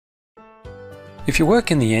If you work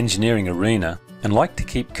in the engineering arena and like to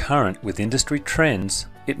keep current with industry trends,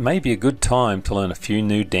 it may be a good time to learn a few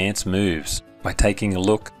new dance moves by taking a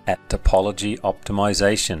look at topology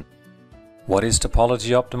optimization. What is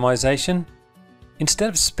topology optimization? Instead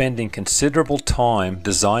of spending considerable time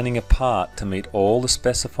designing a part to meet all the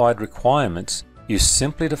specified requirements, you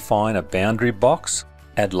simply define a boundary box,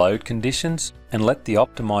 add load conditions, and let the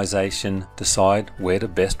optimization decide where to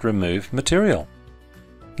best remove material.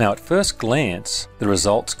 Now, at first glance, the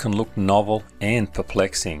results can look novel and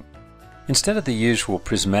perplexing. Instead of the usual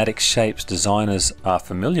prismatic shapes designers are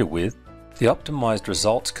familiar with, the optimized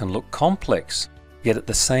results can look complex, yet at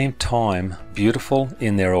the same time beautiful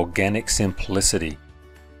in their organic simplicity.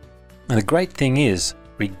 And the great thing is,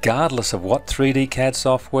 regardless of what 3D CAD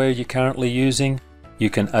software you're currently using, you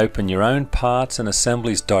can open your own parts and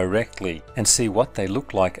assemblies directly and see what they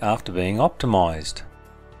look like after being optimized.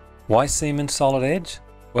 Why Siemens Solid Edge?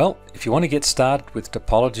 Well, if you want to get started with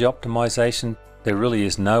topology optimization, there really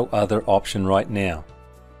is no other option right now.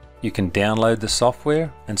 You can download the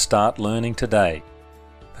software and start learning today.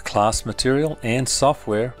 The class material and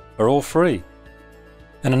software are all free.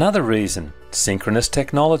 And another reason, synchronous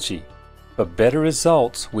technology. For better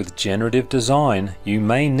results with generative design, you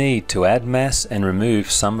may need to add mass and remove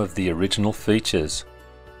some of the original features.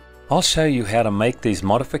 I'll show you how to make these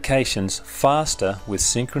modifications faster with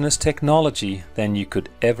synchronous technology than you could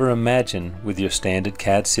ever imagine with your standard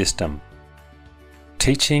CAD system.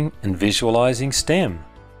 Teaching and visualizing STEM.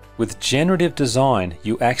 With generative design,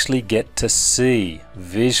 you actually get to see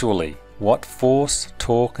visually what force,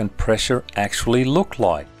 torque, and pressure actually look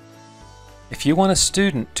like. If you want a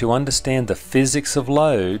student to understand the physics of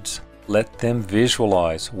loads, let them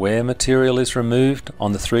visualize where material is removed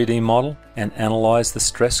on the 3D model and analyze the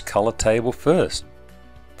stress color table first.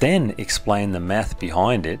 Then explain the math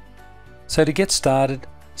behind it. So to get started,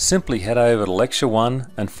 simply head over to Lecture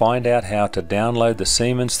 1 and find out how to download the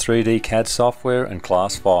Siemens 3D CAD software and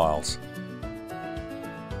class files.